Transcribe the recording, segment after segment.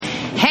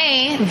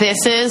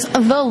This is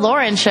The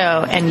Lauren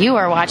Show, and you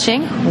are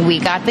watching We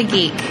Got the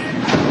Geek.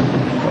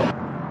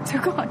 They're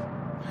gone.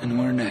 And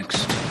we're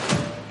next.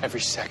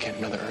 Every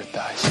second, Mother Earth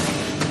dies.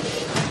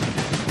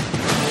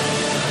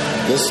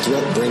 This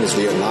threat brings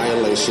the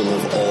annihilation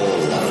of all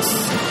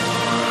life.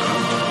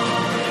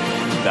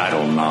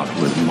 Battle not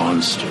with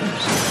monsters,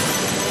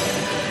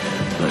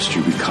 lest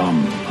you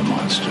become a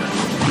monster.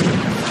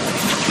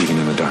 Even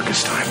in the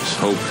darkest times,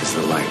 hope is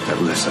the light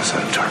that lifts us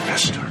out of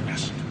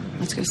darkness.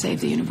 Let's go save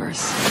the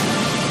universe.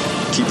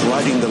 Keep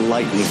riding the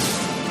lightning.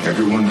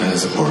 Everyone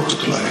has a part to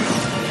play.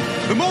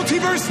 The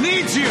multiverse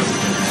needs you!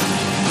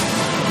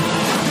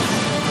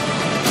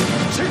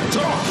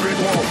 Tick-tock,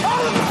 Gridwall!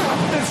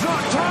 It's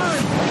not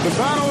time! The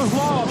battle is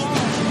lost!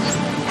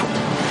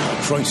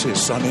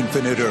 Crisis on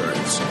Infinite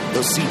Earths.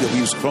 The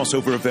CW's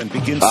crossover event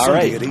begins All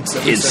right. Sunday at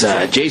 8, It's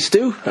Jay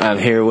Stu. I'm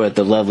here with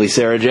the lovely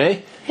Sarah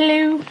J.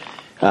 Hello.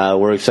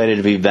 We're excited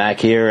to be back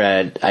here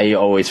at, I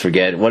always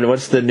forget,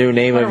 what's the new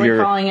name What of are we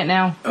your... calling it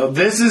now?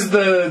 This is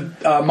the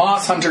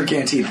Moss Hunter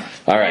Cantina.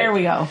 All right. There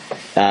we go.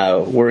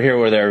 We're here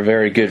with our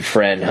very good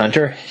friend,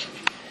 Hunter.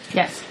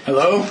 Yes.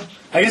 Hello?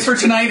 I guess for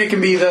tonight it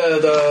can be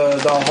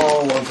the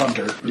Hall of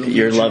Hunter.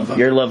 Your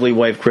lovely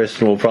wife,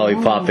 Kristen, will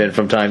probably pop in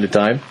from time to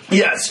time.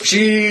 Yes,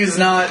 she is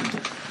not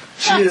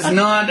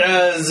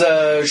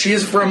as, she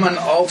is from an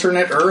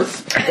alternate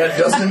Earth that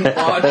doesn't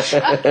watch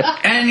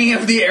any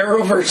of the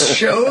Arrowverse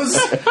shows,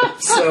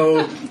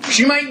 so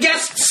she might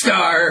guest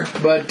star,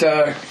 but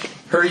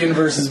her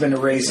universe has been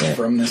erased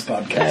from this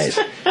podcast. Nice.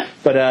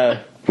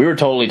 But we were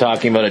totally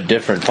talking about a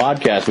different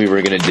podcast we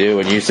were going to do,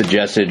 and you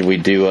suggested we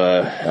do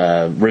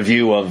a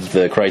review of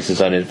the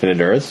Crisis on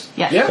Infinite Earths.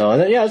 Yeah. Yeah.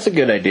 So, yeah, that's a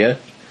good idea.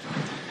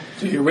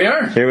 So here we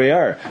are. Here we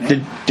are.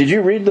 Did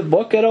you read the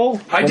book at all?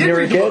 I did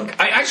read the book.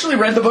 I actually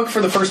read the book for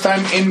the first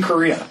time in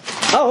Korea.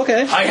 Oh,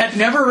 okay. I had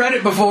never read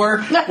it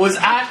before. Was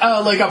at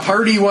a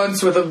party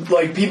once with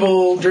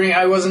people drinking.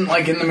 I wasn't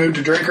in the mood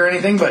to drink or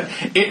anything, but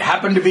it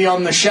happened to be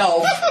on the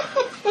shelf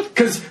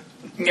because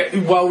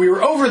while we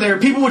were over there,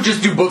 people would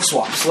just do book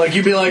swaps.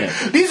 You'd be like,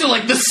 these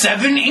are the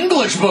 7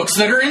 English books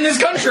that are in this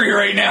country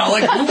right now.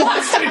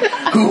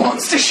 Who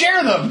wants to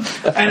share them?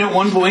 And at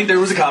one point, there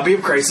was a copy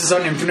of Crisis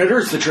on Infinite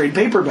Earths, the trade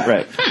paperback.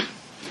 Right.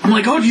 I'm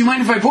like, oh, do you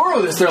mind if I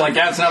borrow this? They're like,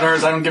 yeah, it's not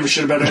ours. I don't give a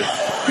shit about it.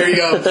 Here you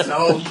go.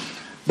 So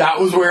that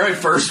was where I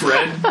first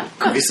read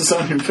Crisis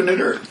on Infinite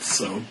Earths.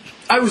 So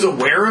I was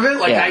aware of it.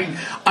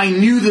 I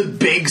knew the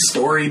big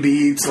story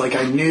beats.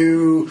 I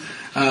knew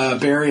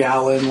Barry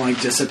Allen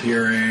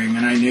disappearing,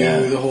 and I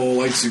knew the whole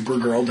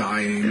Supergirl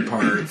dying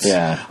parts.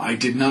 Yeah. I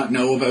did not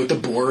know about the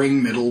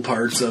boring middle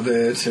parts of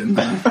it, and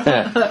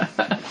the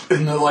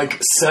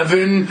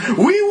 7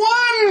 we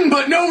won,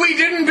 but no, we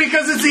didn't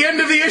because it's the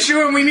end of the issue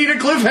and we need a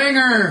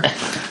cliffhanger.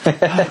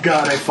 Oh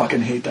God, I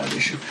fucking hate that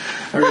issue.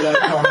 I read that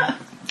comic.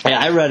 Yeah,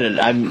 I read it.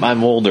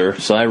 I'm older,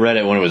 so I read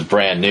it when it was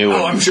brand new.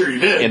 Oh, I'm sure you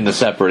did. In the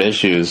separate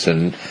issues,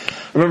 and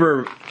I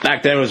remember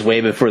back then it was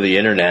way before the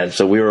internet,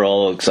 so we were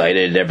all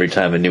excited every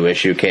time a new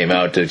issue came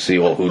out to see,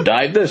 who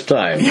died this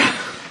time? Yeah.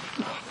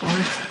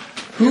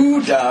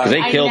 Who died?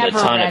 They killed a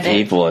ton of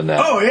people in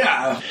that. Oh,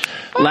 yeah.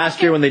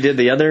 Last year when they did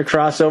the other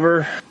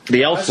crossover,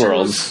 the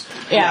Elseworlds,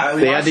 they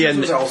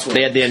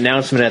had the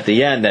announcement at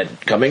the end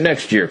that coming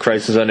next year,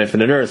 Crisis on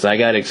Infinite Earths. I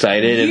got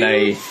excited and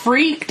I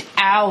freaked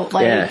out.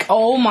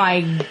 Oh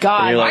my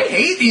God. I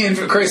hate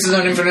the Crisis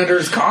on Infinite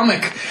Earths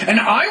comic, and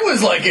I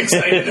was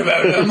excited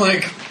about it. I'm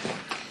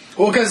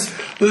because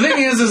the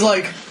thing is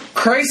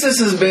Crisis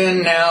has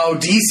been now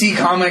DC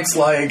Comics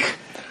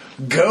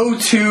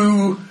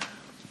go-to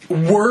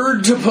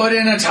word to put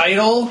in a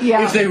title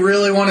if they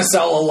really want to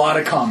sell a lot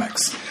of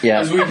comics.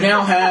 Yeah. Because we've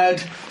now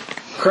had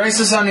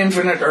Crisis on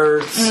Infinite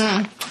Earths,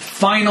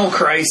 Final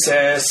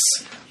Crisis,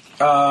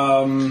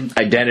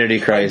 Identity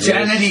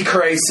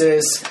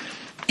Crisis.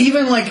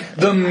 Even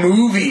the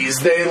movies,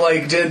 they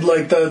did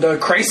the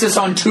Crisis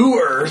on Two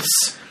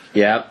Earths.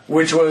 Yeah.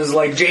 Which was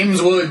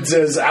James Woods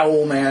as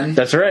Owlman.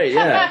 That's right,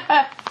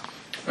 yeah.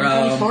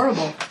 That was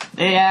horrible.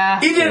 Yeah.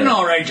 He did an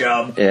alright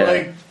job.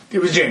 Yeah. It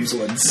was James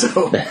Woods,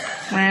 so...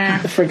 I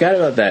forgot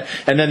about that.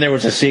 And then there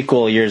was a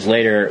sequel years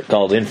later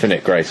called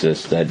Infinite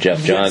Crisis that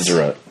Jeff Johns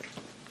wrote.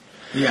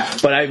 Yeah.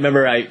 But I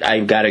remember I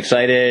got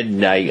excited,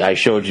 and I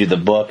showed you the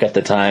book at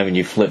the time, and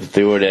you flipped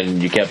through it,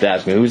 and you kept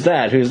asking, who's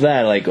that? This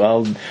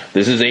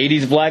is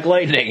 80s Black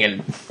Lightning,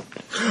 and...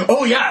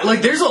 Oh, yeah,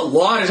 there's a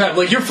lot of time.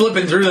 You're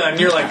flipping through that, and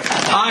you're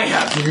I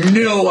have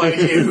no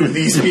idea who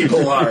these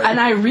people are. And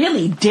I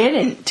really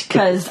didn't,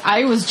 because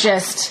I was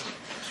just...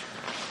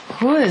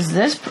 Who is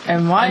this?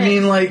 And why?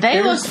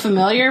 They look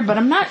familiar, but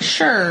I'm not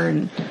sure.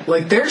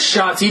 There's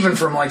shots even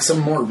from some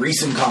more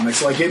recent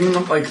comics, even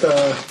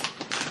the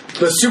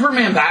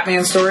Superman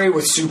Batman story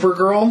with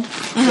Supergirl,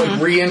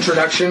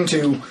 reintroduction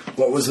to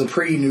what was the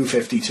pre-New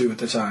 52 at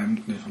the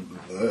time,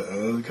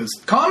 because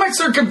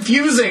comics are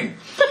confusing.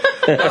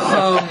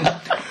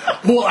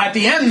 One Well, at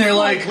the end, they're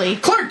like,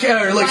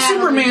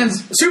 Superman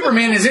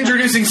is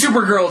introducing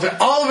Supergirl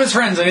to all of his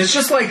friends, and it's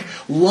just like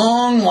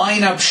long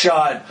lineup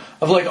shot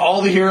of like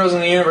all the heroes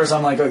in the universe.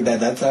 I'm like, oh,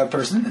 that's that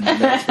person, and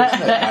that's that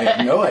person. I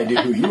have no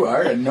idea who you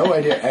are, and no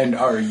idea, and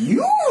are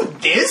you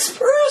this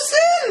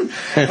person?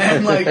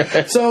 And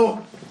like,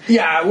 so.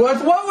 Yeah, what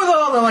with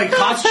all the like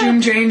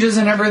costume changes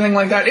and everything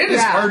like that, it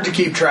is hard to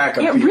keep track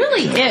of. It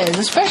really is,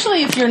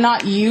 especially if you're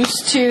not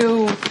used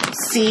to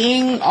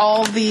seeing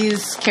all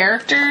these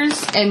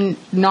characters and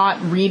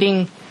not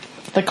reading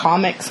the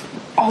comics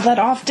all that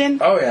often.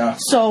 Oh yeah.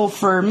 So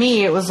for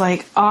me, it was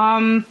like,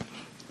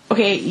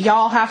 okay,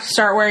 y'all have to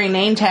start wearing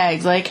name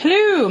tags. Like,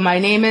 hello, my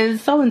name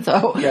is so and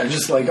so. Yeah,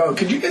 just like, oh,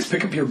 could you guys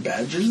pick up your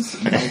badges?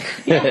 And, like,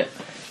 yeah.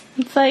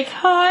 It's like,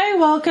 hi,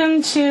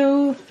 welcome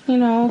to,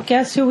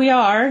 guess who we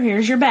are.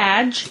 Here's your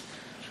badge.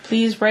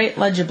 Please write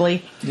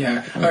legibly.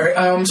 Yeah. All right.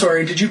 I'm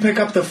sorry. Did you pick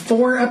up the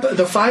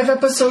 5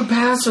 episode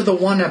pass or the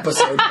 1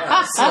 episode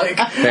pass?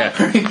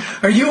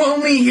 Like, are you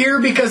only here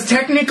because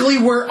technically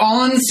we're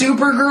on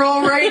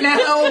Supergirl right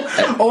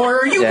now,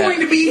 or are you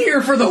going to be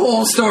here for the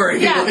whole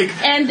story? Yeah.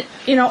 Like, and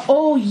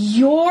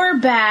your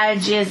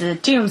badge is a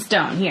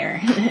tombstone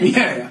here.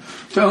 Yeah.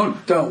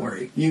 Don't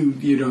worry. You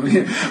don't.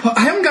 Well,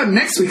 I haven't got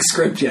next week's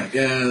script yet.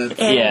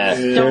 Yeah.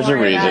 There's a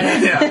reason.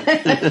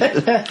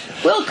 Yeah.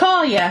 We'll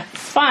call you.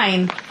 It's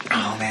fine.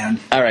 Oh man.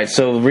 All right.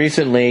 So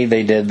recently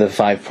they did the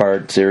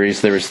 5-part series.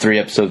 There was 3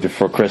 episodes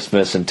before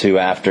Christmas and 2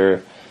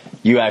 after.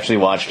 You actually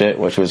watched it,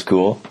 which was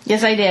cool.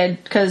 Yes, I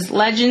did, because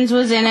Legends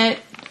was in it.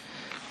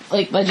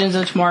 Like Legends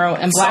of Tomorrow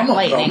and Black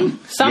Lightning.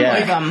 Some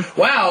of them.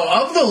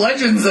 Wow, of the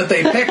legends that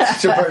they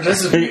picked to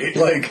participate,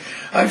 like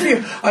I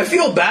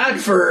feel bad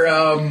for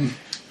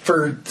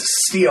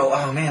Steel.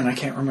 Oh man, I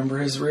can't remember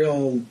his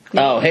real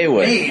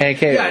Haywood. Hank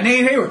Haywood. Yeah,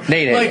 Nate Haywood.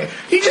 Like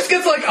he just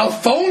gets like a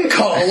phone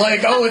call,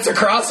 like, oh, it's a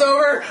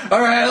crossover?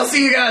 Alright, I'll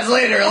see you guys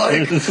later.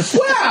 Like,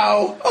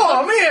 wow.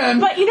 Oh man.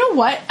 But you know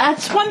what?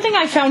 That's one thing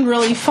I found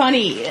really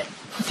funny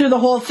through the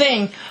whole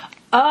thing.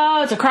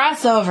 Oh, it's a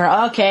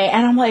crossover. Okay.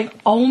 And I'm like,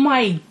 oh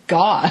my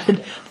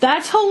God.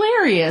 That's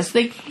hilarious.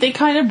 They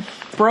kind of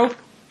broke,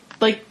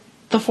 like,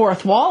 the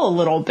fourth wall a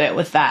little bit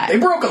with that. They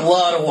broke a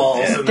lot of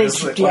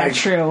walls. Yeah,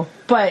 true.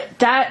 But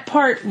that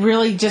part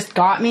really just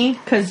got me,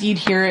 because you'd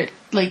hear it,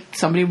 like,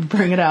 somebody would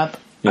bring it up.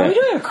 Yeah. Are we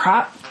doing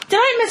did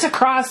I miss a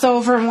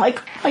crossover? I'm like,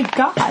 oh my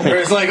God. Where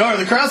it's like,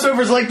 the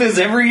crossovers like this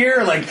every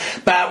year? Like,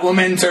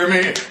 Batwoman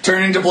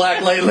turning to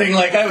Black Lightning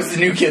like I was the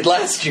new kid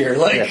last year.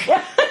 Like...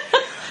 Yeah.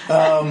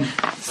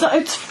 So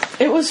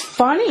it was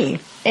funny,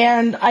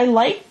 and I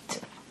liked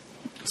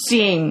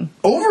seeing.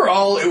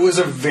 Overall, it was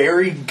a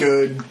very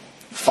good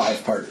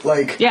 5-part.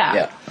 Like,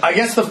 yeah. I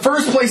guess the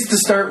first place to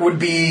start would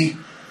be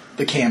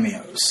the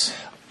cameos.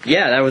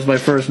 Yeah, that was my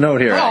first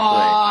note here.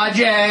 Aw,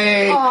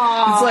 Jay!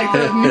 Aww. It's like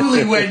the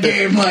newlywed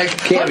game. Like,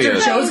 Hunter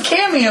chose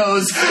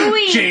cameos.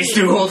 Sweet. Jay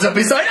Stu holds up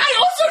his sign. I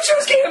also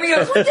chose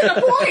cameos. We get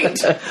a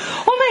point.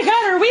 Oh my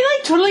God, are we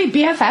like totally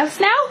BFFs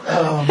now?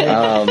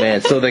 Oh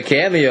man, so the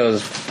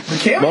cameos,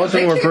 most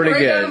of them were pretty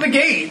good. Out of the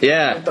gate.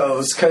 Yeah, with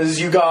those, because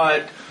you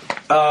got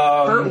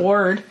Burt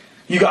Ward.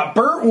 You got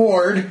Burt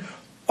Ward.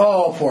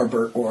 Oh, poor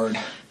Burt Ward.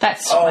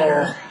 That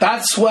sweater. Oh,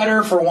 that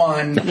sweater for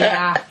one.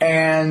 Yeah,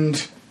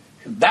 and.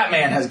 That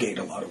man has gained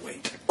a lot of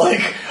weight.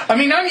 Like, I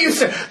mean, I'm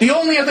used to... The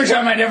only other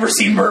time I'd ever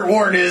seen Burt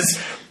Ward is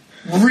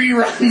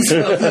reruns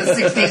of the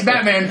 60s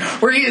Batman,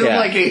 where he is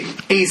like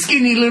a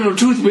skinny little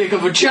toothpick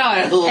of a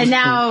child. And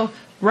now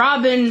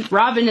Robin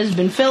has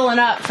been filling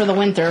up for the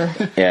winter.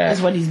 Yeah.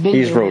 Is what he's been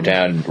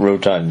doing.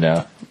 Rotund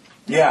now.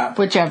 Yeah.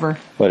 Whichever.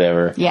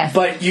 Whatever. Yes.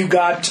 But you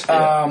got...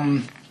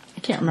 I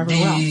can't remember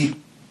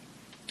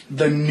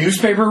the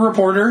newspaper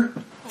reporter...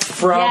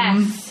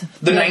 From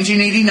the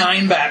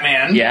 1989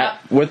 Batman. Yeah,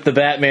 with the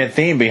Batman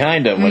theme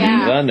behind him when he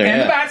was on there.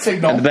 And the Bat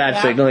Signal. And the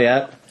Bat Signal,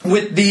 yeah.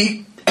 With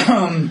the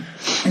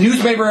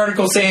newspaper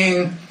article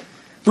saying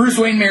Bruce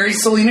Wayne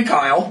marries Selina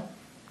Kyle.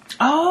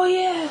 Oh,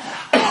 yeah.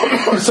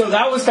 So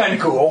that was kind of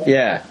cool.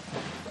 Yeah.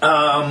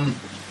 That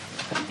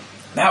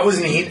was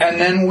neat. And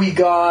then we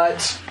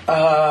got...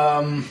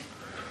 it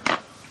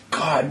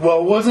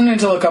wasn't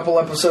until a couple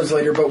episodes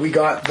later, but we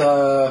got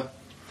the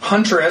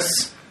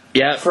Huntress...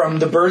 Yeah. From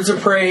the Birds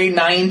of Prey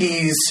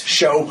 90s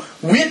show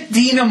with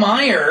Dina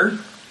Meyer.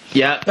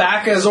 Yeah.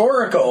 Back as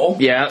Oracle.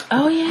 Yeah.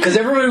 Oh, yeah. Because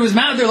everybody was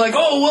mad. They're like,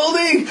 oh, well,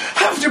 they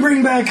have to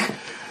bring back,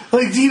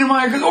 like, Dina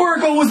Meyer because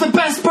Oracle was the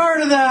best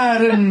part of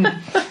that. And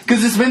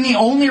because it's been the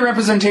only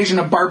representation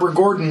of Barbara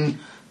Gordon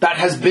that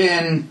has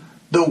been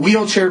the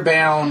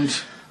wheelchair-bound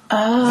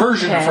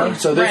version of her.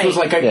 So this was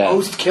like a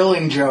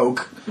post-killing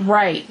joke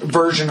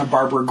version of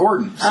Barbara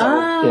Gordon.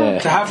 So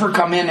to have her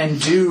come in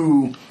and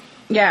do...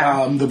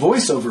 Yeah, the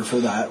voiceover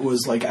for that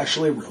was like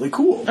actually really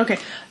cool. Okay.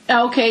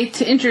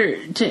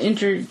 To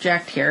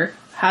interject here,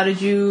 how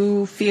did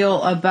you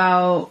feel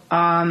about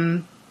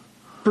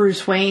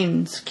Bruce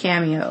Wayne's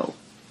cameo?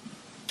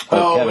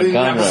 In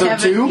episode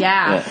 2?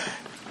 Yeah.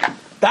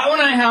 That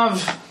one I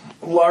have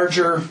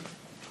larger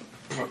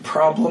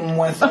problem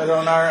with. I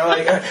don't know.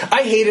 Like,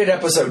 I hated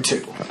episode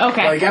 2.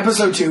 Okay. Like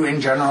episode 2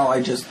 in general,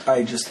 I just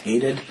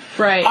hated.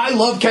 Right. I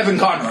love Kevin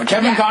Conroy.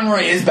 Kevin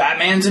Conroy is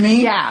Batman to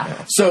me.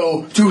 Yeah.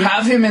 So to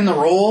have him in the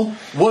role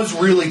was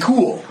really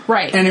cool.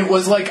 Right. And it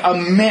was like a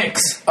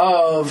mix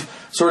of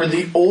sort of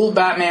the old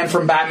Batman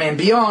from Batman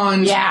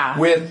Beyond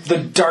with the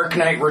Dark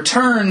Knight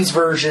Returns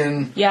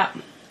version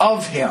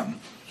of him.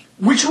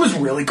 Which was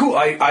really cool.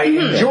 I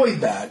enjoyed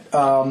that.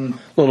 A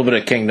little bit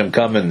of Kingdom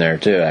Come in there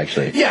too,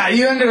 actually. Yeah,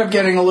 you ended up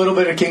getting a little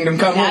bit of Kingdom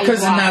Come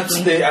because then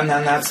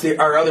that's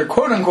our other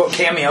quote unquote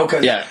cameo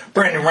because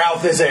Brandon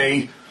Routh is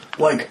a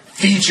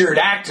featured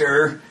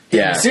actor in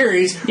the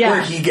series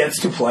where he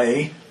gets to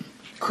play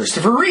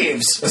Christopher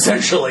Reeves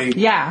essentially.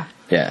 Yeah.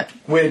 Yeah.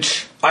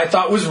 Which I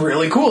thought was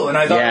really cool, and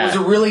I thought it was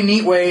a really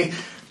neat way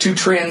to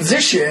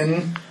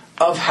transition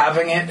of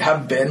having it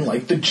have been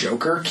like the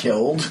Joker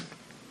killed.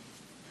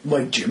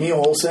 Like Jimmy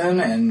Olsen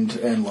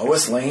and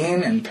Lois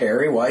Lane and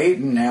Perry White,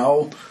 and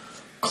now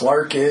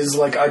Clark is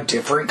like a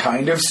different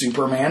kind of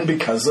Superman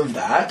because of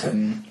that.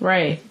 And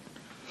right.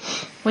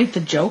 Wait,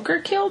 the Joker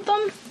killed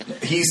them?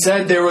 He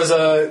said there was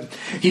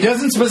he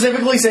doesn't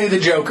specifically say the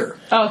Joker.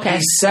 Oh, okay.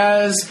 He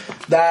says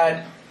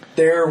that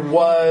there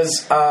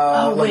was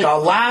a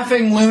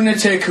laughing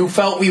lunatic who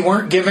felt we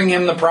weren't giving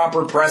him the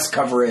proper press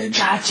coverage.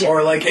 Gotcha.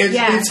 Or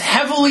it's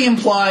heavily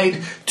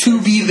implied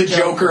to be the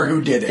Joker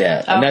who did it.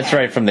 Yeah, and that's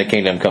right from the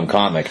Kingdom Come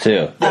comic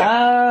too.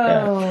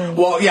 Yeah. Oh.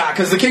 Well, yeah,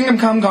 because the Kingdom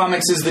Come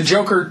comics is the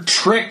Joker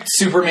tricked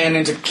Superman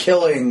into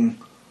killing.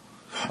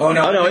 Oh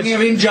no! I'm thinking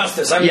of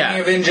Injustice. I'm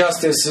thinking of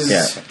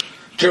Injustice.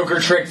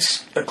 Joker tricked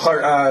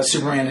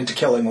Superman into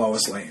killing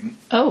Lois Lane.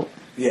 Oh.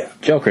 Yeah.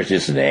 Joker's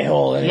just an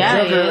a-hole. Anyway.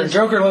 Yeah,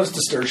 Joker loves to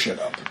stir shit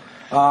up.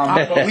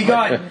 But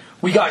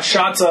we got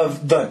shots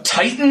of the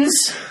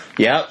Titans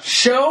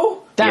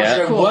show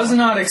that I was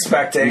not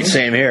expecting.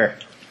 Same here.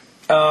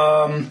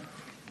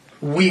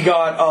 We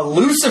got a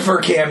Lucifer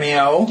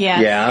cameo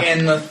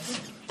in the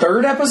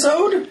third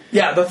episode.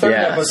 Yeah, the third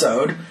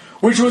episode,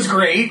 which was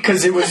great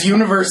because it was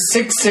Universe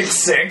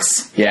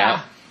 666.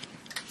 Yeah.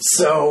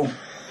 So...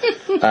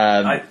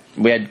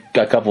 we had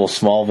a couple of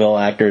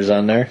Smallville actors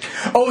on there.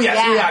 Oh,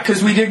 yes,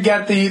 because we did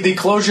get the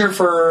closure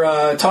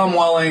for Tom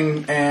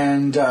Welling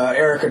and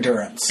Erica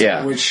Durance,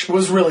 which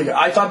was really good.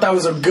 I thought that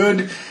was a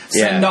good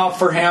send-off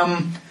for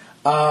him.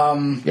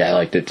 I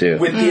liked it too.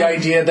 With the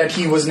idea that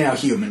he was now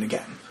human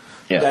again.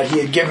 Yeah. That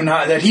he had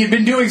that he had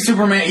been doing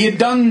Superman. He had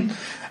done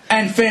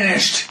and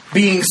finished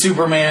being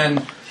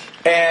Superman,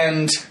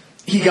 and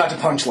he got to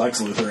punch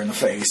Lex Luthor in the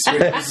face,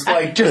 which was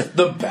just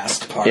the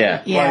best part.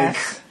 Yeah.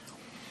 Yes.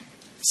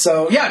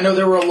 So,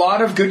 there were a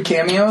lot of good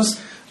cameos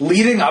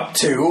leading up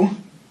to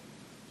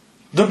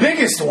the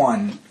biggest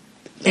one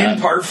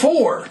in Part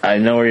 4. I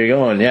know where you're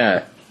going,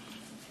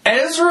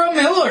 Ezra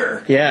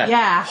Miller.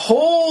 Yeah.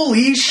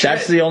 Holy shit.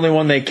 That's the only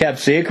one they kept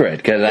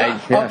secret.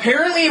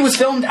 Apparently it was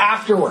filmed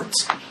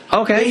afterwards.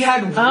 Okay. They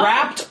had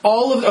wrapped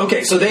all of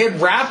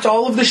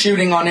the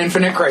shooting on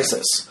Infinite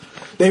Crisis.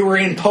 They were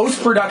in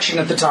post-production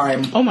at the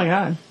time. Oh my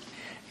god.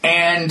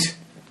 And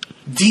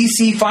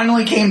DC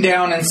finally came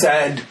down and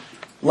said...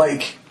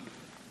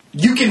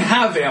 you can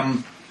have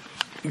him.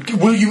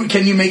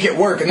 Can you make it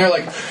work? And they're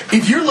like,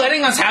 if you're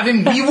letting us have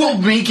him, we will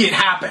make it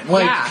happen.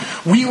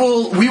 We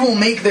will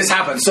make this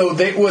happen. So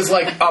it was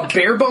like a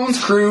bare bones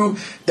crew.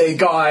 They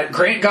got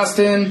Grant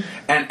Gustin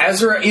and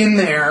Ezra in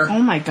there.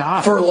 Oh my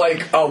god. For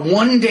a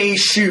 1 day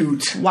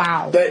shoot.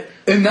 Wow.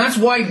 And that's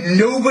why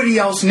nobody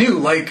else knew.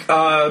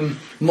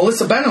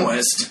 Melissa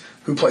Benoist,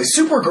 who plays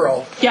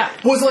Supergirl,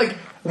 was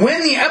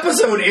when the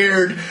episode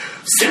aired,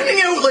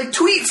 sending out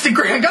tweets to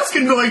Grant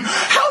Gustin going,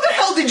 how the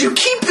hell did you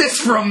keep this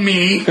from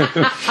me?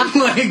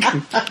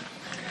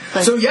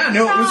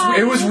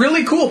 It was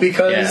really cool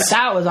because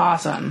that was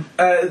awesome.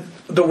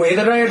 The way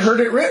that I had heard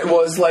it written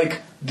was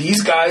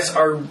these guys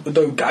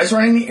the guys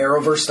running the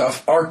Arrowverse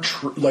stuff are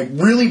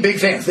really big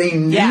fans. They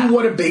knew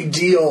what a big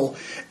deal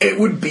it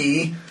would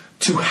be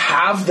to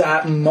have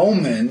that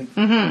moment.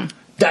 Mm-hmm.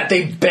 That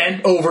they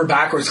bent over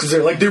backwards because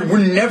they're we're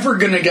never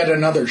going to get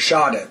another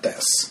shot at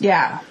this.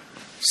 Yeah.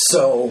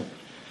 So,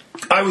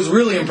 I was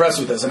really impressed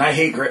with this, and I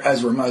hate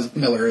Ezra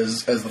Miller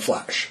as the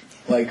Flash.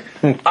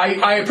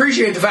 I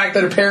appreciate the fact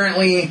that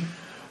apparently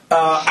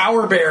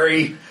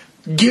Auerberry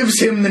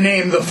gives him the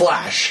name the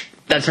Flash.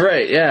 That's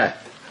right, yeah.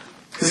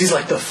 Because he's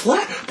the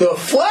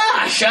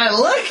Flash, I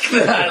like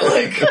that.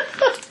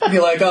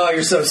 You're oh,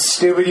 you're so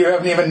stupid, you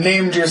haven't even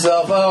named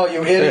yourself. Oh,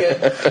 you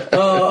idiot.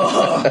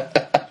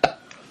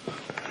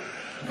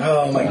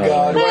 Oh my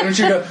god! Why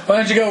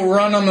don't you go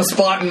run on the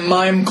spot in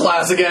mime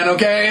class again?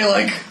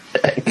 Okay,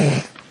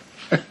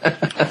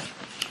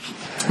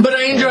 But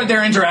I enjoyed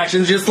their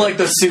interactions, just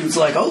the suits.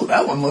 Oh,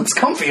 that one looks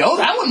comfy. Oh,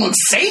 that one looks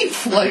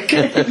safe.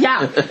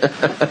 Yeah.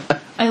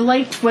 I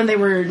liked when they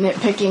were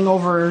nitpicking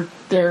over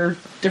the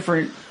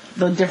different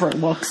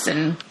looks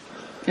and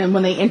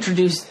when they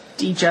introduced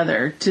each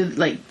other to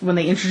when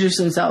they introduced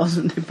themselves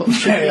and they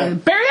both Barry Allen.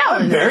 Barry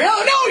Allen.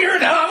 No, you're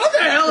not. What the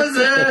hell is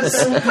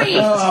this? Sweet.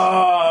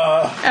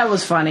 That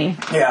was funny.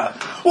 Yeah.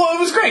 Well, it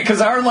was great because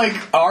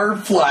our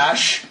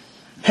Flash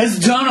has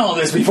done all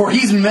this before.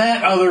 He's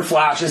met other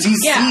Flashes.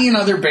 He's seen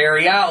other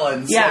Barry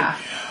Allens. Yeah.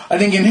 I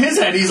think in his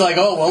head, he's like,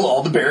 oh, well,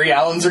 all the Barry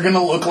Allens are going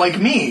to look like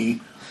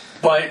me.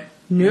 But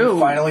no. He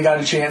finally got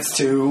a chance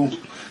to...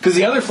 Because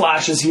the other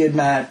Flashes he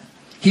met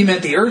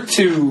the Earth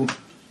 2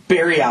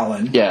 Barry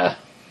Allen. Yeah.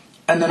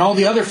 And then all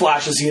the other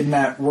Flashes he had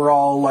met were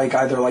all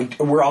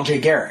were all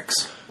Jay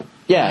Garrick's.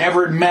 Yeah.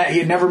 He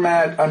had never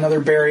met another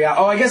Barry Allen.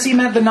 Oh, I guess he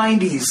met the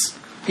 90s.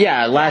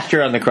 Yeah, last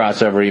year on the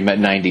crossover, he met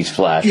 90s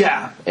Flash.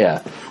 Yeah. Yeah.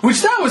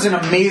 Which that was an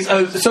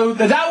amazing... so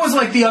that was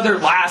like the other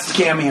last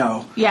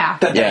cameo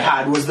that they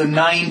had was the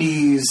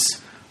 90s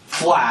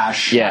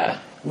Flash. Yeah.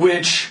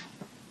 Which,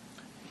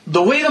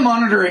 the way the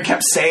Monitor had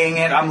kept saying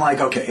it, I'm like,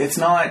 okay, it's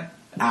not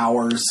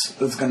ours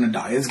that's going to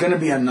die. It's going to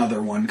be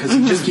another one. Because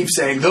he just keeps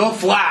saying, the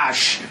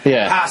Flash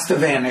has to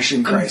vanish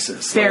in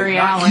Crisis. Barry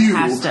Allen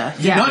has to.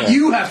 Yeah. Not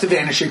you have to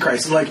vanish in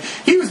Crisis. Like,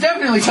 he was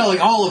definitely telling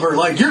Oliver,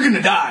 like, you're going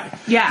to die.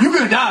 Yeah. You're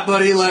going to die,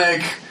 buddy.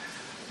 Like,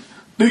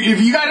 if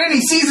you got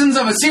any seasons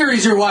of a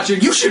series you're watching,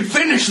 you should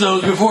finish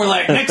those before,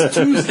 like, next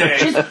Tuesday.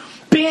 Just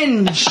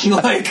binge.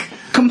 Like,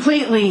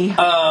 completely.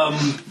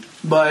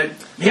 But,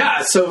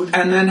 yeah, so,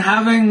 and then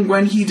having,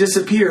 when he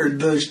disappeared,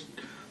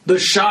 the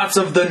shots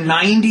of the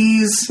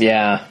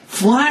 90s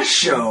Flash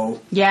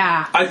show,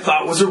 I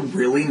thought was a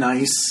really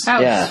nice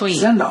sweet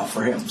send-off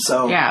for him.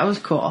 So yeah, it was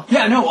cool.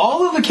 Yeah, no,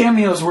 all of the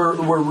cameos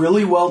were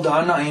really well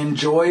done. I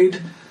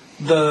enjoyed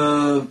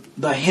the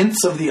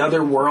hints of the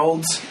other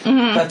worlds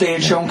that they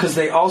had shown, because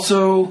they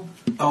also...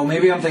 Oh,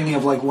 maybe I'm thinking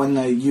of like when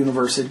the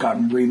universe had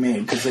gotten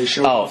remade, because they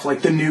showed off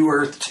like the New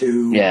Earth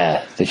 2.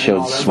 Yeah, they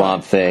showed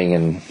Swamp Thing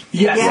and...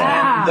 Yes,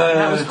 and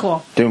that was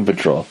cool. Doom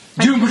Patrol.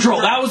 Doom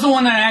Patrol, that was the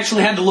one that I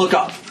actually had to look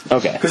up.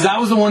 Okay. Because that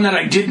was the one that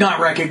I did not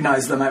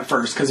recognize them at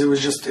first, because it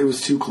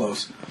was too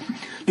close.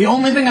 The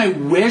only thing I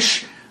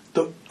wish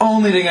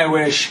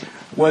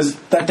was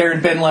that there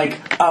had been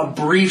like a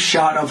brief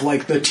shot of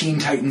like the Teen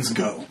Titans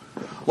Go.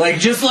 Like,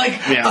 just like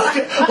a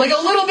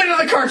little bit of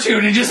the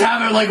cartoon, and just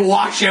have it like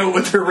wash out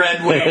with her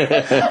red wing.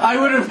 That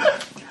would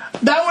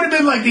have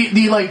been like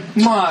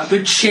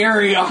the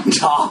cherry on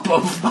top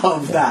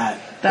of that.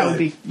 That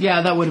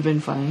would have been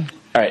funny.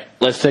 All right,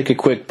 let's take a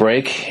quick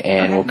break,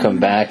 and we'll come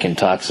back and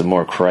talk some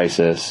more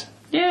Crisis.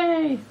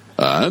 Yay!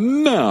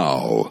 And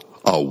now,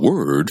 a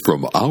word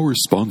from our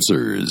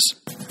sponsors.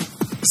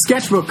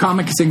 Sketchbook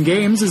Comics and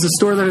Games is a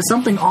store that has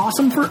something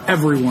awesome for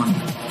everyone.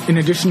 In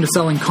addition to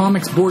selling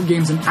comics, board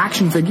games, and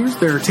action figures,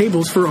 there are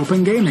tables for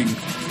open gaming.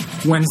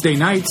 Wednesday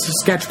nights,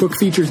 Sketchbook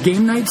features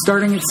game night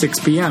starting at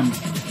 6 p.m.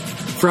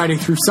 Friday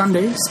through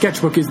Sunday,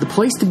 Sketchbook is the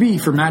place to be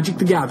for Magic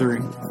the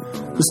Gathering.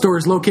 The store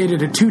is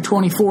located at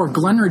 224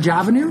 Glenridge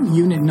Avenue,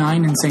 Unit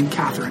 9 in St.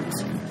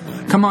 Catharines.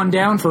 Come on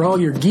down for all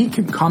your geek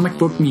and comic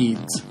book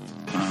needs.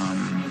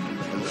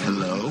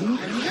 Hello?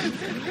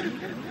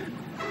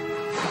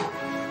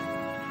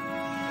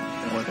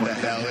 What the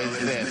hell is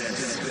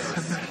this?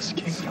 I'm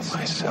asking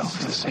myself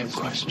the same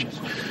question.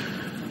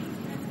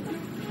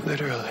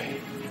 Literally.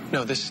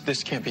 No,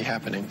 this can't be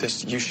happening.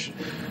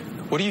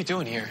 What are you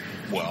doing here?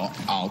 Well,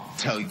 I'll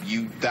tell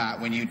you that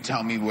when you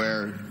tell me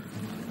where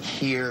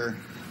here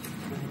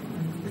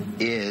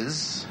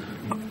is.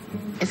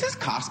 Is this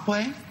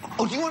cosplay?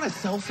 Oh, do you want a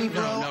selfie,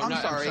 bro? No, I'm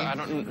sorry.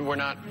 We're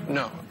not.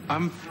 No,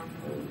 I'm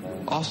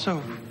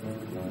also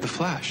the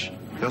Flash.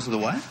 You're also the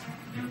what?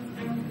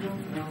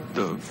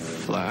 The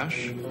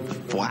Flash. The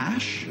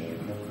Flash?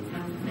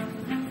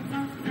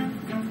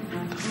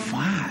 The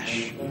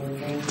Flash.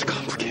 It's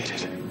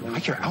complicated. I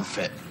like your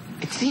outfit.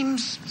 It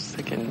seems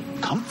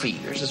freaking comfy.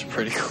 Yours is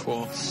pretty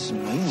cool.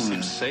 Smooth.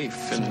 Seems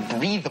safe and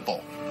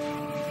breathable.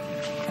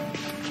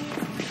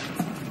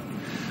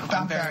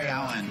 I'm Barry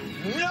Allen.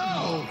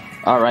 No!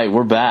 All right,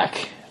 we're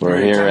back.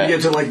 We're here to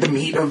get to like the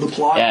meat of the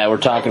plot. Yeah, we're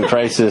talking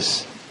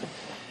Crisis.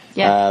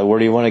 Yeah. Where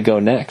do you want to go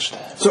next?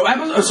 So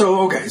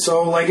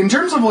like in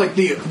terms of like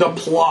the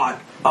plot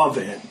of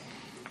it,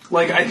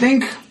 like I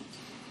think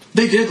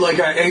they did like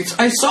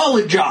a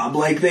solid job.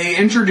 Like they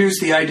introduced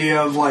the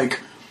idea of like,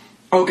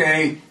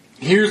 okay,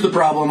 here's the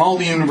problem: all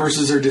the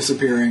universes are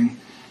disappearing,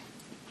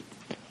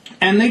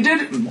 and they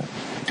did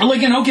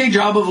like an okay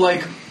job of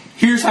like,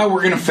 here's how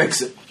we're gonna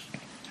fix it.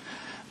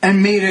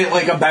 And made it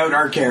like about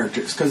our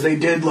characters, because they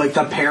did like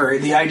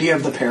the idea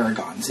of the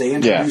Paragons. They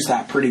introduced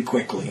that pretty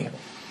quickly,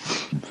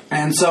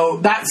 and so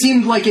that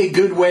seemed like a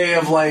good way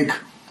of like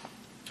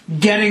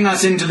getting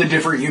us into the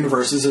different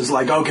universes. Is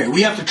like, okay,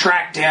 we have to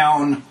track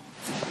down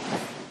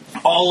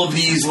all of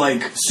these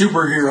like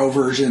superhero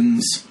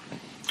versions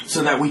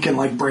so that we can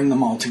like bring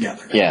them all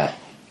together. Yeah.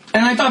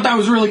 And I thought that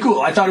was really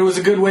cool. I thought it was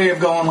a good way of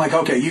going like,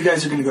 okay, you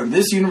guys are going to go to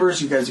this universe,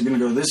 you guys are going to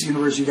go to this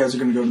universe, you guys are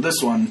going to go to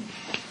this one.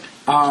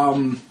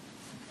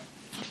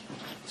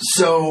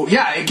 So,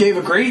 yeah, it gave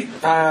a great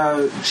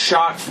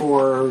shot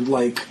for,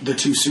 like, the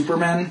two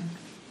Supermen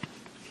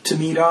to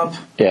meet up.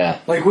 Yeah.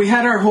 Like, we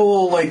had our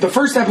whole, like, the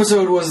first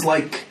episode was,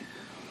 like,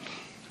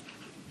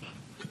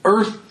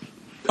 Earth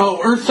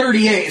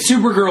 38,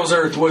 Supergirl's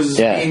Earth was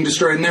being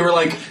destroyed, and they were,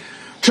 like,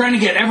 trying to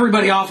get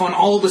everybody off on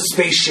all the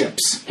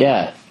spaceships.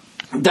 Yeah.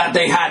 that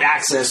they had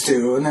access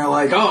to, and they're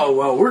like, oh,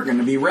 well, we're going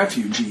to be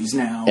refugees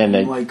now. And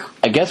I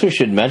guess we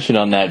should mention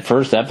on that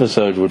first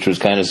episode, which was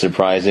kind of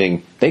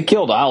surprising, they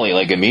killed Ollie,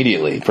 like,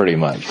 immediately, pretty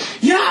much.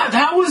 Yeah,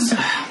 that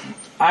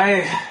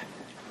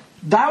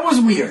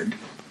was weird.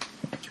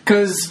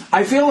 Because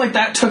I feel like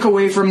that took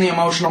away from the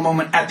emotional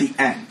moment at the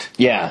end.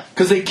 Yeah.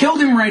 Because they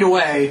killed him right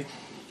away,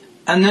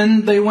 and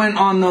then they went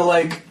on the,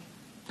 like,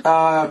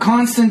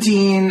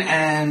 Constantine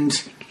and,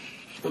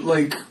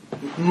 like,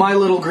 My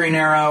Little Green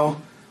Arrow...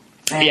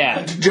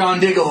 And John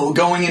Diggle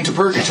going into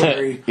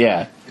purgatory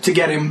to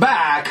get him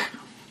back,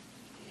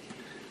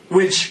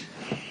 and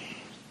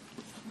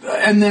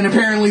then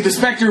apparently the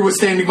Spectre was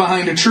standing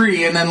behind a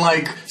tree and then,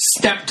 like,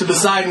 stepped to the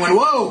side and went,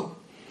 whoa!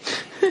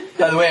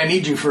 By the way, I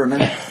need you for a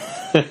minute.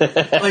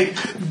 Like,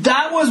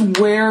 that was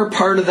where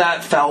part of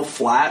that fell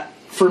flat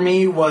for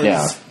me,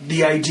 was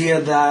the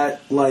idea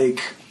that,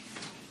 like,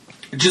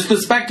 just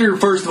the Spectre,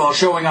 first of all,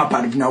 showing up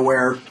out of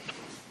nowhere,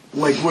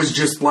 like, was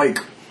just like,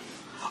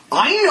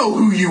 I know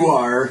who you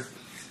are,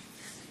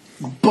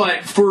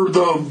 but for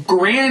the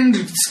grand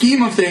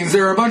scheme of things,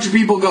 there are a bunch of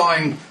people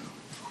going,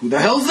 who the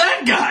hell's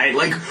that guy?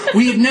 Like,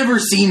 we had never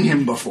seen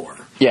him before.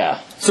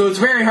 Yeah. So it's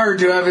very hard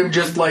to have him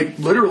just, like,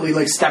 literally,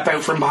 like, step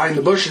out from behind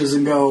the bushes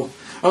and go,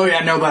 oh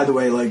yeah, no, by the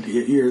way, like,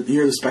 you're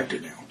the Spectre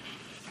now.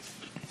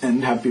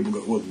 And have people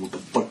go, well, what the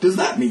fuck does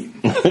that mean?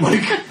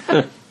 Like,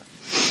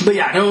 but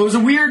yeah, no, it was a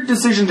weird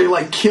decision to,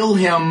 like, kill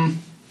him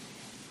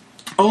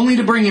only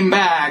to bring him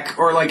back,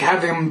 or, like,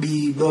 have him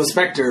be the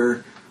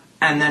Spectre,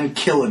 and then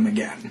kill him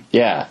again.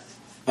 Yeah.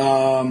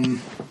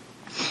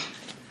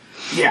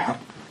 Yeah.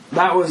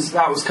 That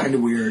was kind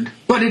of weird.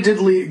 But it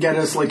did get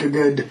us, like, a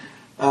good...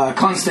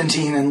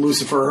 Constantine and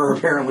Lucifer are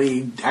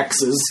apparently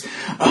exes.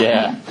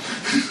 Yeah.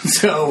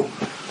 So...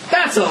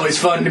 that's always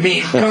fun to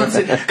meet.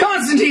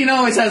 Constantine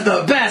always has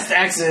the best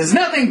exes.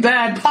 Nothing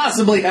bad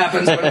possibly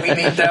happens when we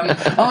meet them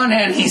on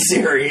any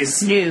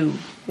series. No.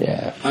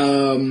 Yeah.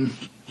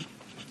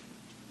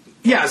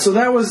 Yeah, so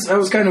that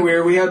was kind of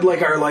weird. We had,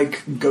 like, our,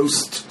 like,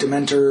 ghost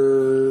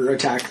Dementor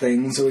attack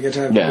thing, so we get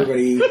to have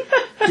everybody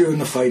doing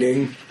the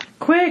fighting.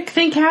 Quick,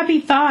 think happy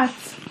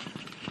thoughts.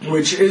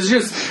 Which is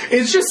just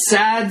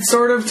sad,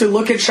 sort of, to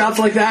look at shots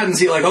like that and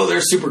see, like, oh,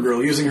 there's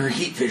Supergirl using her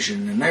heat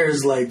vision, and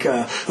there's, like,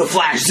 the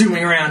Flash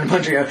zooming around and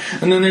punching out,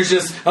 and then there's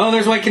just, oh,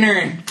 there's White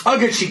Canary. Oh,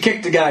 good, she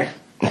kicked a guy.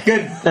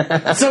 Good.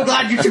 So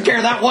glad you took care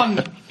of that one.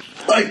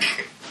 Like...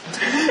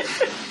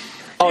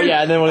 oh,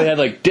 yeah, and then when they had,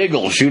 like,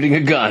 Diggle shooting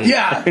a gun.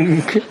 Yeah.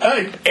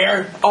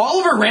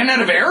 Oliver ran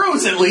out of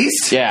arrows, at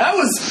least. Yeah. That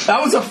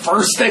was the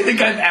first I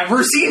think I've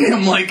ever seen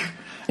him, like,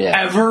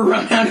 ever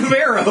run out of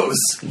arrows.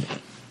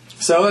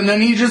 So, and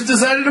then he just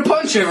decided to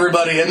punch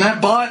everybody, and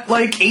that bought,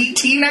 like,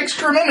 18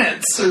 extra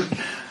minutes.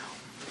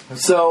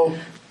 So,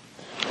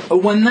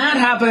 when that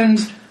happened...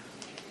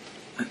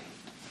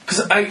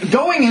 because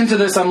going into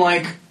this, I'm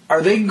like,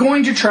 are they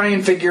going to try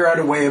and figure out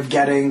a way of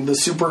getting the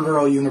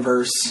Supergirl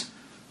universe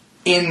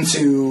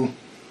into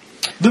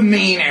the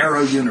main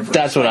Arrow universe?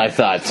 That's what I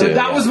thought too.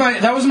 That was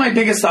my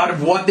biggest thought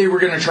of what they were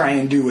going to try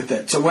and do with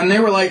it. So when they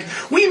were like,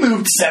 we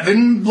moved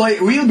 3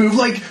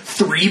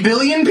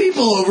 billion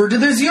people over to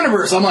this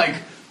universe, I'm like,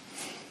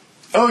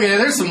 okay,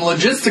 there's some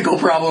logistical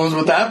problems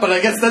with that, but I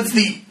guess that's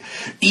the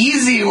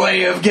easy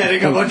way of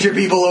getting a bunch of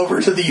people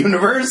over to the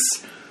universe.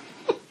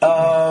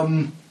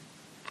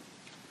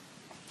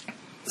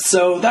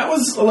 So that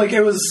was like,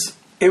 it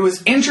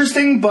was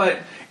interesting, but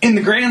in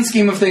the grand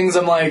scheme of things,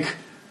 I'm like,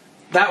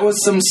 that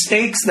was some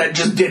stakes that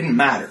just didn't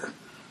matter.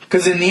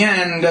 Because in the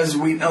end, as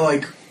we know,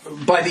 like,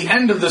 by the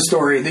end of the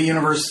story, the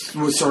universe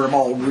was sort of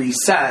all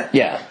reset.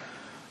 Yeah.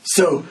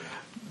 So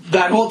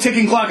that whole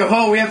ticking clock of,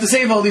 oh, we have to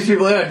save all these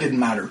people, that didn't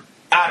matter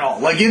at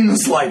all. Like, in the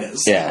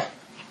slightest. Yeah.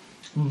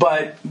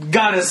 But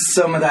got us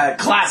some of that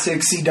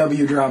classic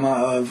CW drama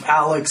of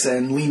Alex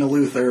and Lena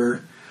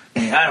Luthor.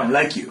 Hey, I don't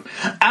like you.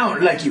 I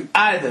don't like you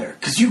either,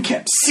 because you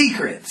kept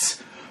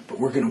secrets. But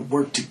we're going to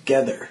work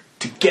together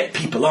to get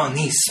people on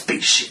these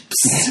spaceships.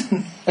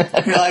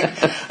 You're like,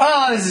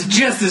 oh, this is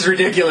just as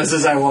ridiculous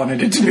as I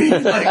wanted it to be.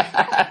 Like,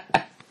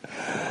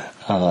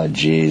 oh,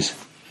 jeez.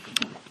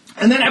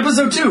 And then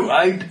episode 2,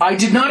 I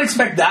did not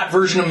expect that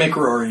version of Mick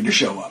Rory to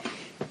show up.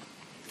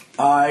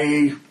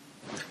 I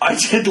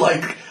did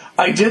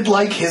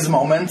like his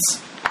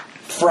moments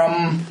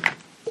from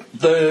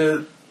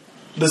the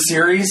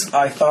series.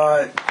 I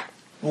thought,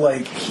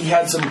 like, he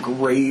had some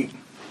great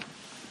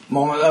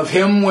moment of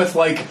him with,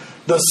 like,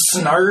 the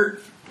Snart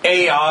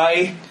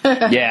AI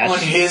on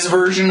his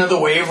version of the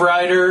Wave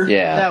Rider.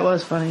 Yeah, that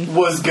was funny.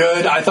 Was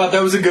good. I thought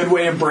that was a good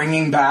way of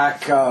bringing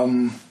back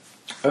like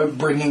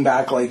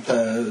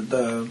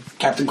the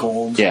Captain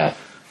Cold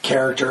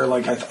character.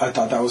 Like I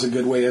thought that was a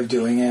good way of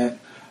doing it.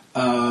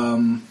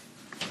 And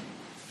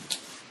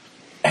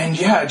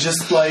yeah,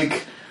 just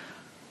like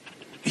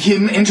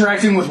him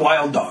interacting with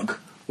Wild Dog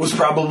was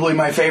probably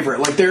my favorite.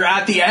 Like, they're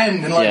at the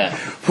end and like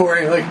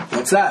pouring, like,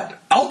 what's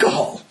that?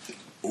 Alcohol.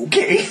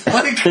 Okay.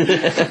 Like,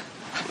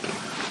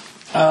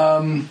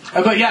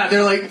 But yeah,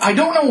 they're like, I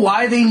don't know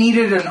why they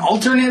needed an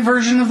alternate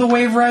version of the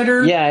Wave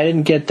Rider. Yeah, I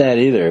didn't get that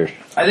either.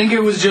 I think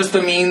it was just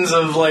a means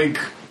of like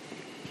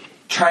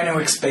trying to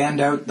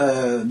expand out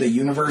the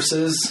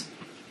universes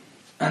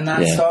and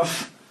that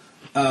stuff.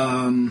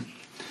 And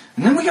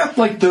then we got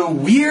like the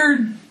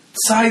weird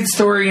side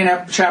story in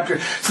chapter.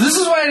 So this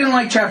is why I didn't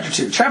like chapter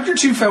 2. Chapter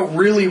 2 felt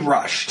really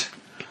rushed.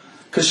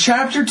 Because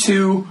chapter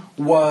 2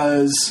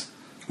 was,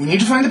 we need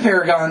to find the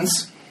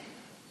Paragons.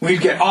 We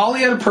get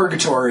Ollie out of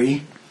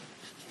purgatory.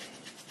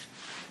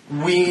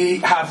 We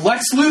have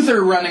Lex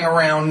Luthor running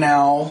around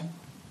now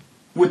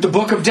with the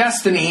Book of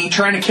Destiny,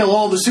 trying to kill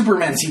all the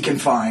Supermans he can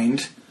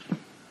find.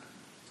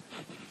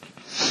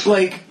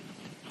 Like,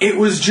 it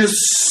was just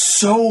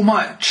so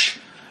much.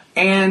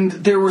 And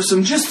there were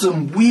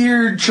some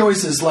weird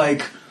choices,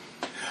 like,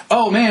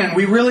 oh man,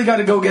 we really got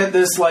to go get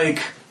this,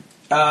 like,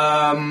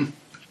 our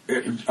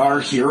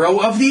hero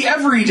of the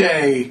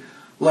everyday.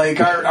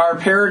 Like, our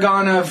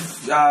paragon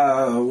of,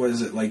 what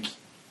is it, like,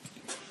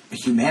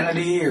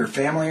 humanity or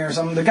family or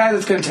something? The guy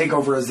that's going to take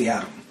over as the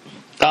Atom.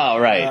 Oh,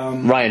 right.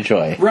 Ryan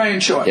Choi. Ryan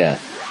Choi. Yeah.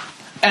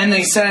 And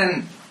they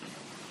sent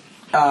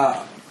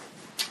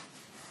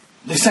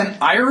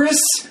Iris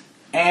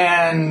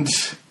and...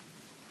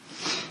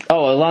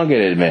 Oh,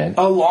 Elongated Man.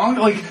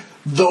 Like,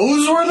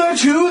 those were the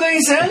two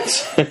they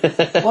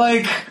sent?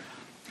 Like...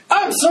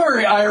 I'm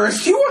sorry,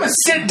 Iris. Do you want to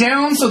sit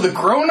down so the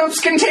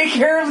grown-ups can take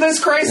care of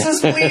this crisis,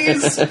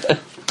 please?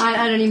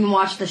 I don't even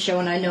watch the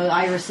show, and I know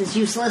Iris is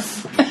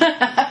useless.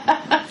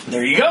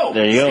 There you go.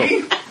 There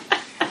you go.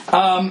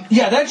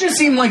 Yeah, that just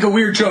seemed like a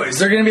weird choice.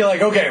 They're going to be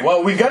like, okay,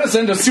 well, we've got to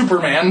send a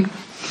Superman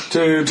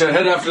to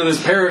head after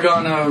this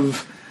Paragon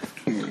of...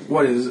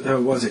 What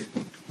was it?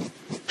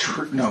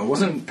 No, it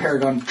wasn't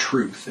Paragon of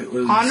Truth. It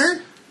was...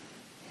 Honor?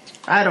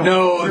 I don't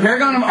know. No, the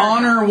Paragon of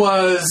Honor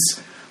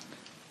was...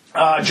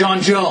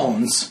 John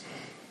Jones,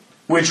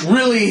 which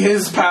really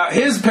his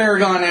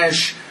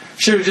Paragon-ish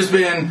should have just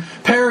been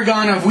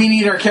Paragon of we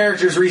need our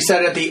characters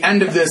reset at the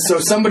end of this,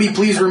 so somebody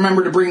please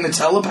remember to bring the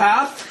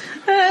telepath.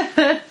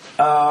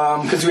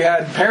 Because we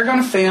had Paragon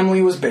of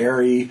Family was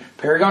Barry,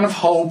 Paragon of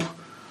Hope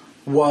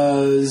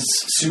was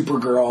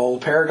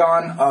Supergirl,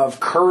 Paragon of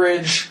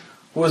Courage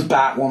was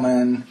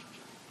Batwoman,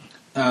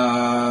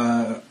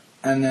 and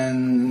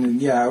then,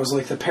 yeah, it was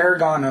like the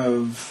Paragon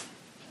of...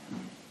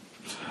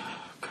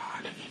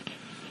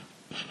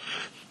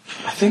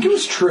 I think it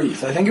was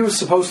Truth. I think it was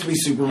supposed to be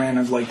Superman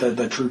of like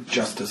the Truth,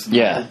 Justice.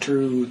 Yeah. The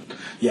Truth.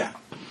 Yeah.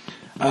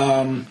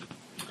 And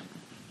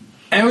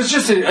it was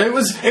just it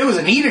was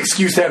a neat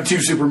excuse to have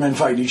two Supermen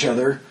fight each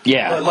other.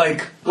 Yeah. But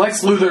like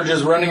Lex Luthor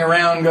just running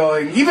around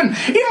going even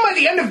by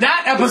the end of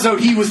that episode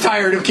he was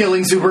tired of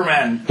killing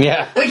Supermen.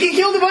 Yeah. Like he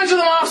killed a bunch of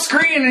them off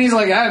screen and he's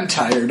like, I'm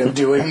tired of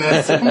doing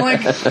this. I'm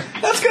like,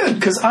 that's good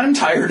because I'm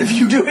tired of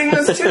you doing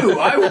this too.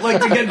 I would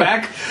like to get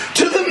back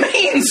to the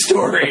main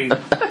story.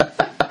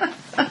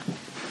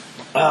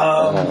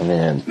 Oh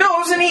man! No, it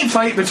was a neat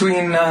fight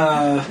between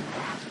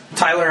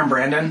Tyler and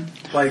Brandon.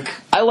 Like,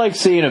 I like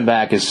seeing him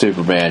back as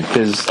Superman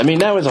because I mean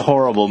that was a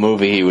horrible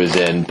movie he was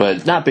in,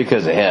 but not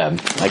because of him.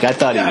 Like I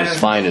thought he was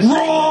fine as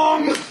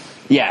wrong.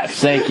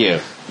 Yes, thank you.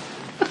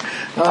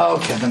 Oh,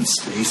 Kevin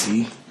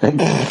Spacey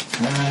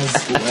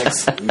as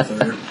Lex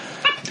Luthor.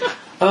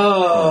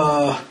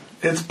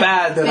 It's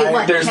bad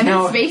that there's Kevin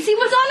no. Spacey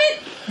was on it?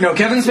 No,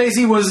 Kevin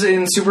Spacey was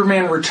in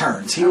Superman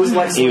Returns. He was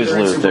Lex Luthor. He was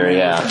Luthor,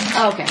 yeah.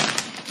 Oh, okay.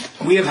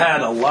 We have had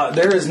a lot.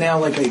 There is now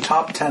like a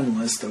top 10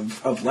 list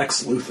of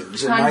Lex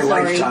Luthors in my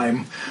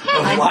lifetime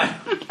of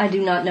life. I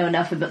do not know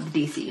enough about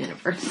the DC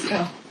universe.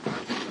 So.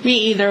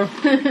 Me either.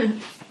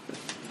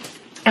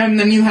 And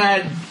then you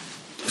had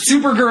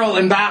Supergirl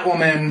and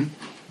Batwoman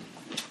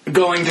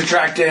going to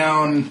track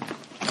down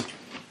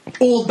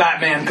old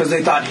Batman because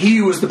they thought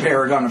he was the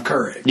Paragon of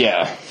Courage.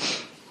 Yeah.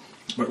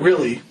 But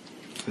really,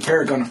 the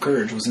Paragon of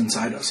Courage was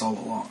inside us all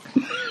along.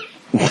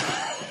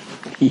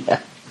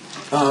 Yeah.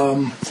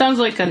 Sounds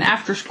like an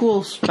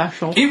after-school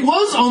special. It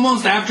was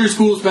almost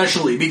after-school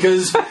specially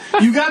because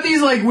you got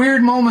these like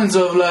weird moments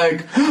of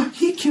like, oh,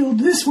 he killed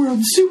this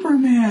world's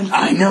Superman.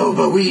 I know,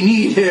 but we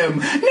need him.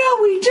 No,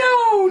 we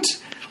don't.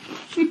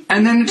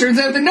 And then it turns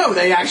out that no,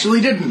 they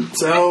actually didn't.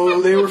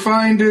 So they were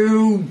fine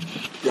to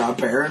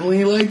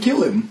apparently like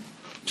kill him.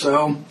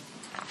 So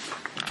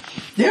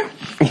yeah,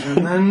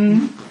 and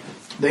then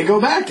they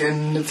go back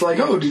and it's like,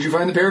 oh, did you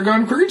find the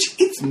Paragon of Courage?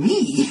 It's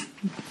me.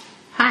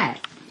 Hi.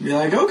 You're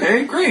like,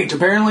 okay, great.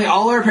 Apparently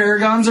all our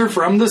Paragons are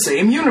from the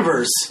same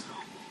universe.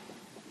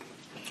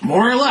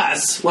 More or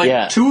less.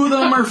 Like, two of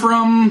them are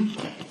from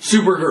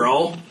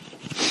Supergirl,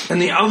 and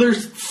the other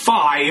 4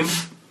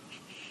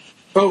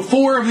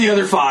 of the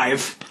other 5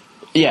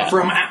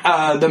 from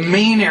the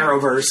main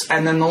Arrowverse,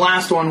 and then the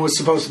last one was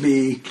supposed to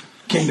be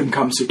Kingdom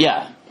Come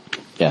Superman.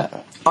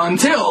 Yeah.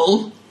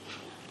 Until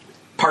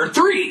Part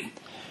 3.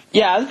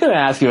 Yeah, I was going to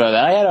ask you about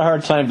that. I had a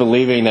hard time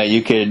believing that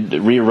you could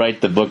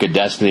rewrite the Book of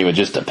Destiny with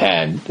just a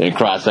pen and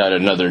cross out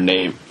another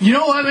name. You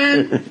know what,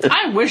 man?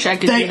 I wish I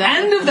could do that. The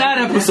end of that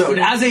episode,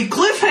 as a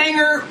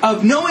cliffhanger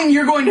of knowing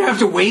you're going to have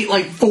to wait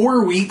like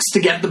 4 weeks to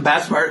get the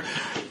best part,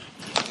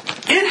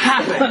 it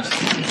happened,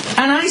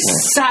 and I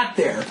sat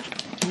there,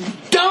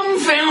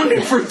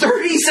 dumbfounded for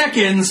 30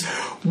 seconds,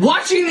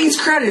 watching these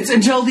credits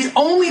until the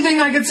only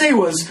thing I could say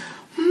was,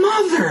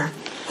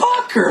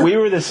 motherfucker. We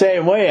were the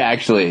same way,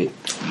 actually.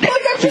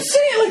 Like, I'm just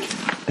saying, like,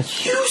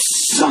 you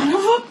son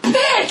of a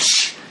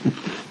bitch!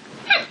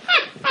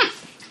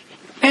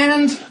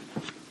 And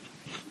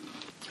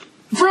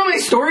from a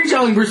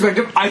storytelling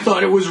perspective, I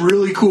thought it was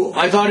really cool.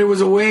 I thought it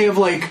was a way of,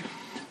 like,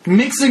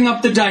 mixing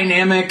up the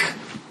dynamic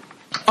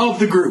of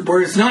the group,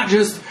 where it's not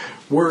just,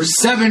 we're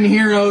 7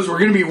 heroes, we're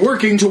going to be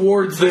working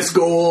towards this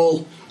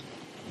goal.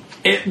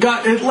 It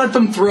let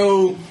them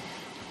throw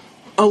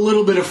a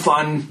little bit of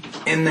fun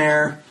in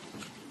there.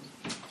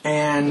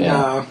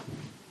 And,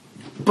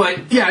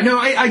 but, yeah, no,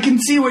 I can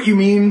see what you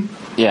mean.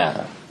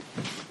 Yeah.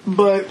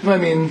 But, I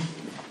mean,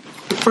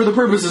 for the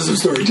purposes of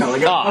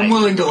storytelling, I'm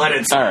willing to let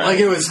it slide. Right. Like,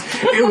 it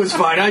was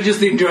fine. I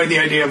just enjoyed the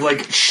idea of,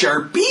 like,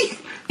 Sharpie.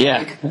 Yeah.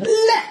 Like,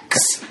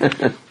 Lex.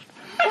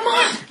 Come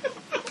on.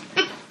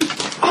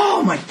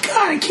 Oh my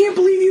god, I can't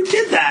believe you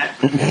did that.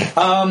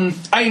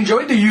 I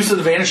enjoyed the use of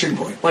the vanishing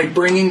point. Like,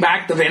 bringing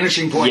back the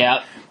vanishing point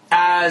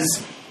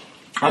as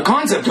a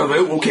concept of it.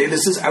 Okay,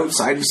 this is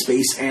outside of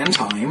space and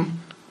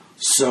time,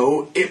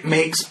 so it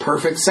makes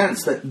perfect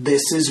sense that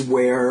this is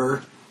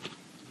where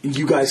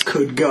you guys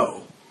could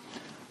go.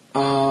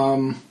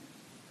 Now,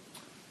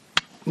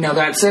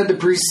 that said, the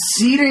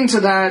preceding to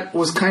that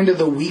was kind of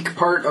the weak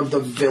part of the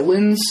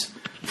villains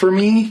for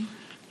me,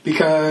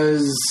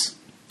 because,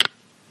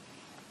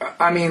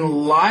 I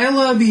mean,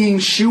 Lila being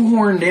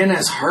shoehorned in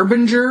as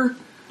Harbinger,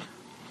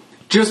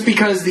 just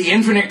because the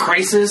Infinite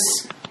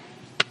Crisis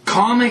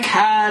comic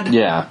had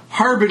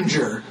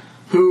Harbinger,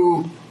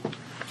 who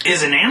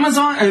is an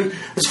Amazon.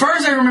 As far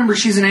as I remember,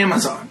 she's an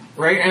Amazon,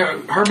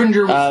 right?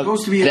 Harbinger was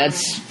supposed to be.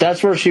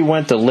 That's where she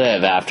went to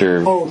live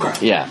after. Oh,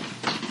 okay. Yeah.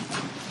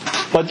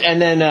 But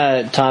and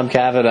then Tom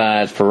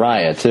Cavanaugh as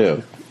Pariah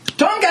too.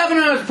 Tom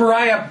Cavanaugh as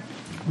Pariah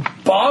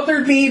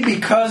bothered me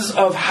because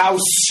of how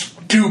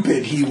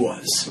stupid he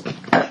was.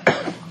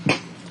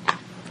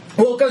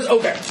 Well, because,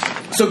 okay,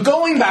 so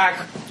going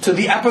back to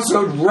the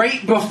episode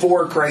right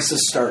before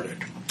Crisis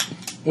started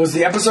was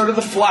the episode of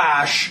The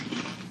Flash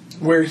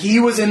where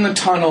he was in the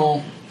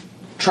tunnel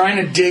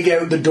trying to dig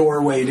out the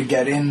doorway to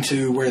get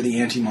into where the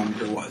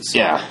Anti-Monitor was.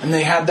 Yeah. And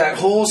they had that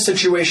whole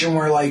situation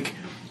where, like,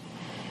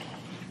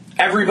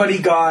 everybody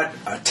got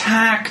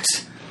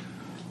attacked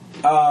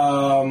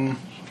by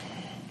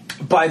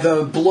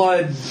the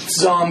blood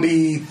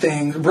zombie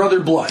thing, Brother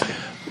Blood.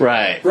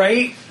 Right.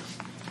 Right?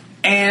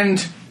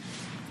 And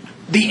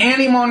the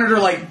Anti-Monitor,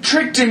 like,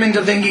 tricked him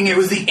into thinking it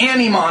was the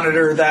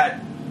Anti-Monitor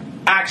that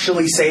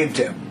actually saved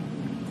him.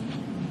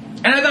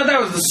 And I thought that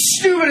was the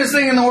stupidest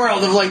thing in the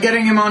world of, like,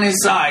 getting him on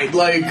his side.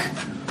 Like,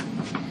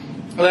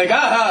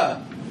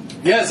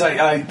 yes,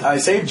 I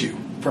saved you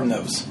from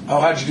those. Oh,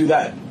 how'd you do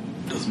that?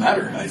 Doesn't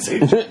matter. I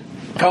saved you.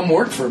 Come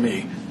work for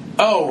me.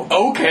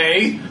 Oh,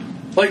 okay.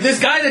 Like, this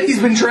guy that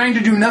he's been trying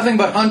to do nothing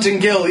but hunt and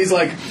kill, he's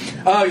like,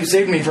 oh, you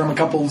saved me from a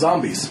couple of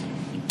zombies.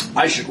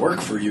 I should work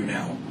for you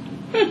now.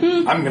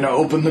 I'm going to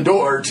open the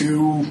door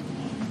to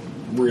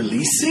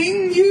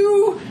releasing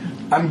you?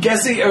 I'm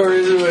guessing, or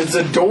it's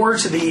a door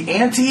to the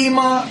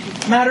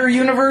antimatter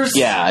universe?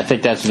 Yeah, I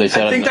think that's what they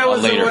said. I think that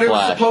was what it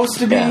was supposed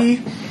to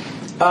be.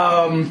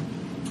 Yeah.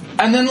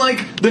 And then,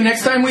 like, the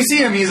next time we see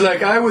him, he's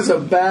like, I was a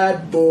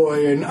bad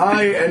boy, and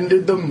I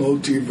ended the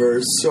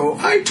multiverse, so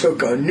I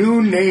took a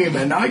new name,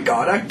 and I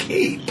got a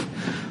cape.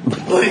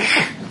 Like,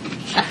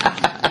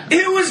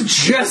 it was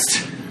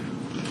just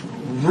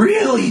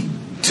really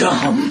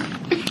dumb.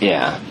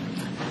 Yeah.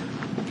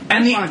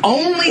 And the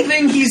only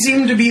thing he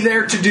seemed to be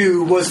there to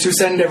do was to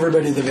send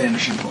everybody the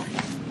vanishing point.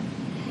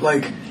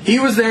 Like, he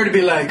was there to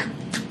be like,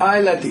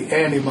 I let the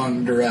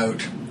Anti-Monitor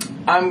out.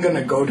 I'm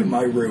gonna go to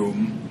my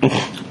room.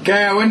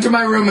 Okay, I went to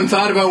my room and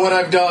thought about what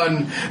I've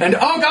done, and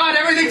oh god,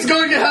 everything's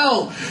going to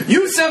hell!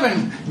 You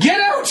 7, get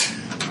out!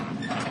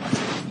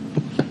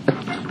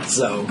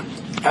 So,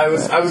 I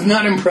was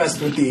not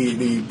impressed with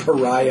the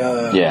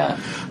Pariah. Yeah.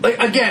 Like,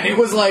 again, it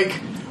was like,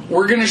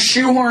 we're gonna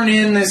shoehorn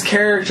in this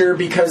character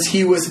because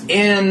he was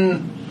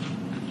in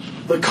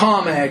the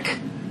comic.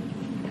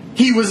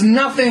 He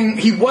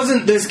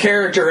wasn't this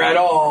character at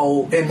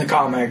all in the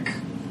comic,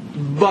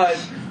 but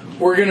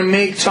we're going to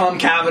make Tom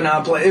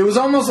Cavanaugh play. It was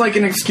almost like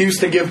an excuse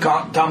to give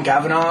Tom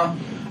Cavanaugh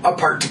a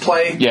part to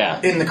play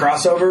in the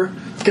crossover.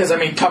 Because, I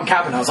mean, Tom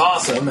Cavanaugh's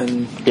awesome,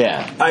 and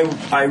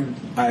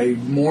I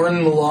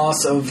mourn the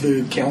loss of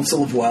the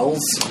Council of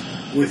Wells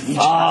with each.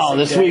 Oh,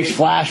 this week's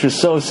Flash was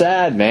so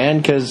sad, man,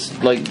 because,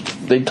 like,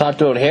 they talked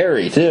about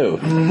Harry, too.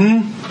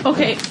 Mm-hmm.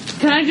 Okay,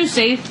 can I just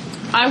say,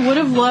 I would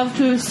have loved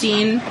to have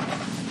seen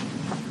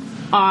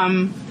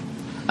an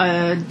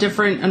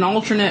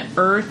alternate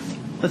Earth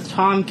with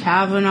Tom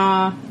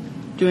Cavanaugh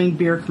doing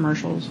beer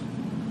commercials.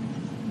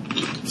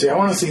 See, I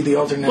want to see the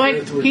alternate like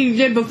Earth he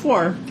did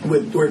before,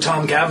 where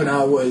Tom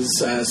Cavanaugh was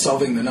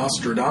solving the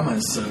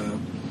Nostradamus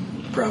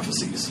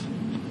prophecies,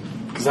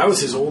 because that was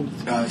his old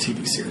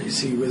TV series.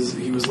 He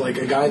was like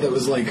a guy that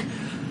was like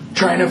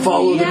trying to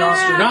follow the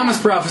Nostradamus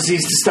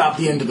prophecies to stop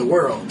the end of the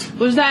world.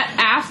 Was that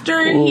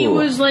after he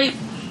was, like,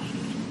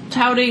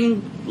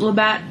 touting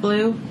Labatt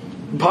Blue?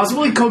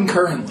 Possibly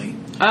concurrently.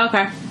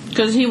 Okay.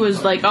 Because he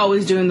was, like,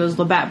 always doing those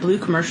Labatt Blue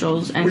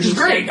commercials. And which is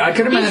great. I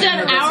could imagine he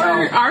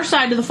said our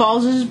side of the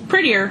falls is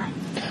prettier.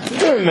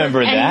 I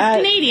remember that.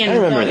 Canadian. I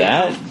remember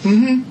that.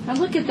 Mm-hmm. I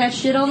look at that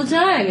shit all the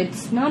time.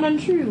 It's not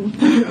untrue.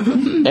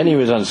 And he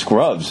was on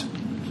Scrubs.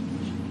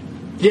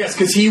 Yes,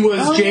 because he was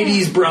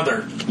JD's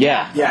brother.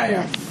 Yeah.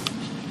 Yeah.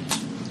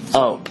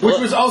 Oh. Which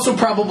was also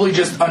probably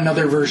just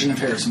another version of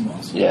Harrison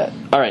Wells. Yeah.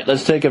 All right,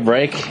 let's take a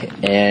break,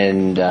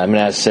 and I'm going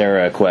to ask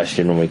Sarah a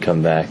question when we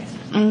come back.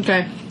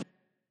 Okay.